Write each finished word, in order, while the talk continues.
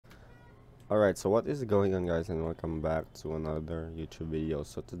Alright, so what is going on, guys, and welcome back to another YouTube video.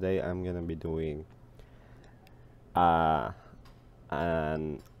 So today I'm gonna be doing an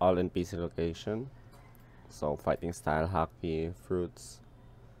all NPC location. So fighting style, HAKI, fruits,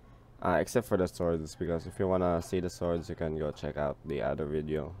 except for the swords, because if you wanna see the swords you can go check out the other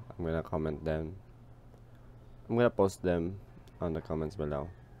video. I'm gonna post them on the comments below.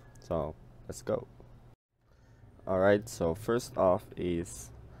 So let's go. Alright, so first off is,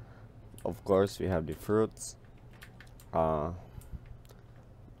 of course, we have the fruits. Okay,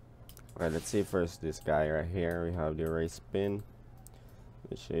 let's see first this guy right here. We have the race spin,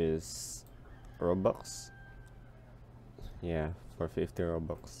 which is Robux. Yeah, for 50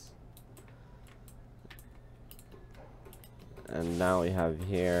 Robux. And now we have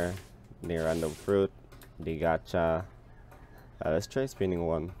here the random fruit, the gacha. Let's try spinning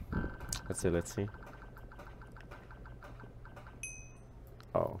one. Let's see.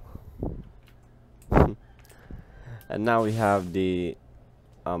 Oh. And now we have the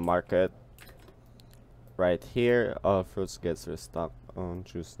market right here. All fruits gets restocked on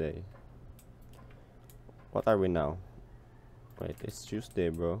Tuesday. What are we now? Wait, it's Tuesday,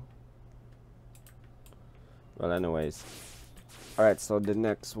 bro. Well, anyways. Alright, so the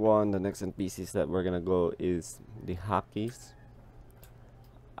next NPCs that we're gonna go is the HAKIs.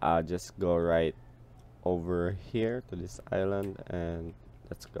 Just go right over here to this island and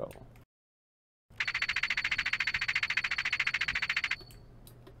let's go.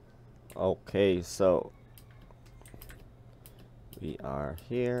 Okay, so we are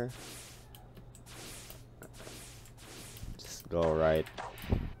here. Just go right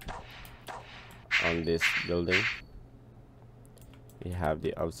on this building. We have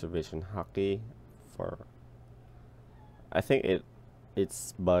the observation HAKI for, I think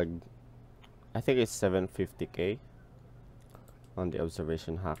it's bugged. I think it's 750k on the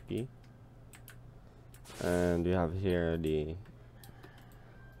observation HAKI. And we have here the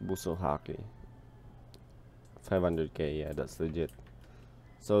Buso HAKI 500k. Yeah, that's legit.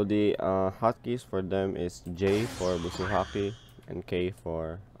 So the hotkeys for them is J for Buso HAKI and K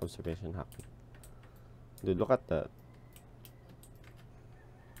for observation HAKI. Dude, look at that.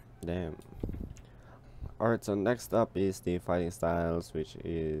 Damn. Alright, so next up is the fighting styles, which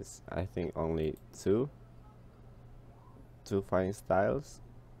is, I think, only two fighting styles.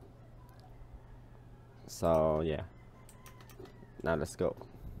 So yeah, now let's go.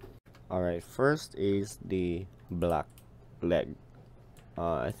 Alright, first is the black leg.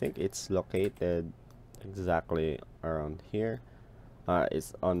 I think it's located exactly around here.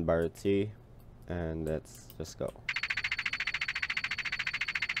 It's on bar T, and let's just go.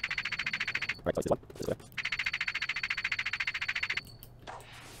 Right, so this one.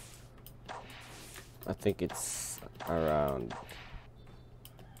 I think it's around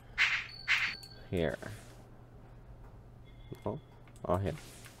here. Oh, here.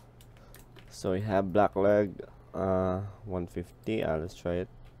 So we have black leg, 150. Let's try it.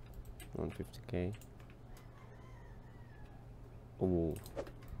 150k. Ooh.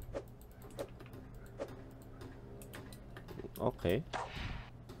 Okay.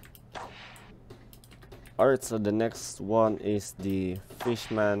 Alright, so the next one is the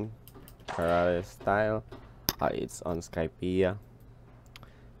Fishman Karate style. It's on Skypea.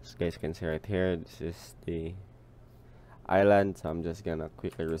 As you guys can see right here, this is the island. So I'm just gonna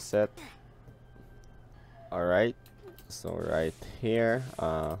quickly reset. Alright, so right here,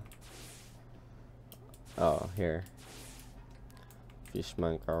 here,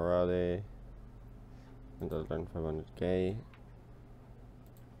 Fishman Karate, and I'll learn 500k.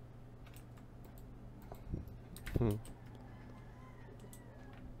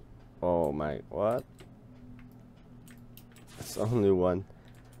 Oh my, what? It's only one.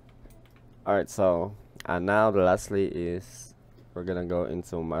 Alright, so now the lastly is we're gonna go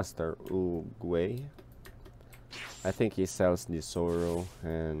into Master Uguay. I think he sells the Zoro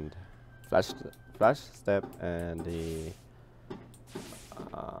and flash step and the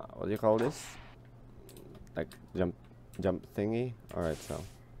what do you call this? Like jump thingy. Alright, so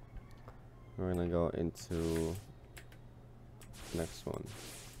we're gonna go into next one.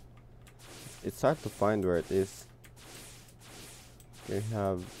 It's hard to find where it is. We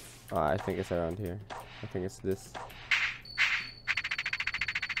have I think it's around here. I think it's this.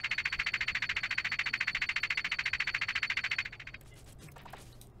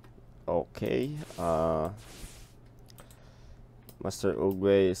 Okay, Master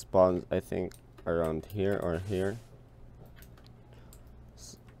Uguay spawns, I think, around here or here.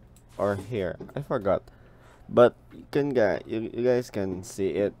 Or here. I forgot. But you guys can see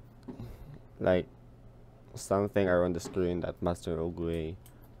it like something around the screen that Master Uguay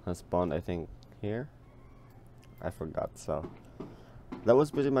has spawned, I think, here. I forgot. So that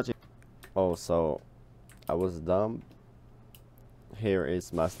was pretty much it. Oh, so I was dumb. Here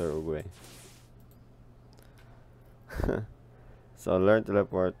is Master Uguay. So learn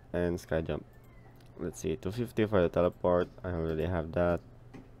teleport and sky jump. Let's see, 250 for the teleport. I already have that.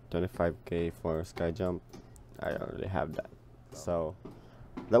 25k for sky jump. I already have that. So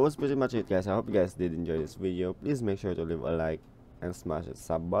that was pretty much it, guys. I hope you guys did enjoy this video. Please make sure to leave a like and smash the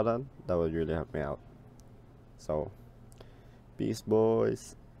sub button. That would really help me out. So peace,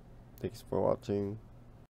 boys. Thanks for watching.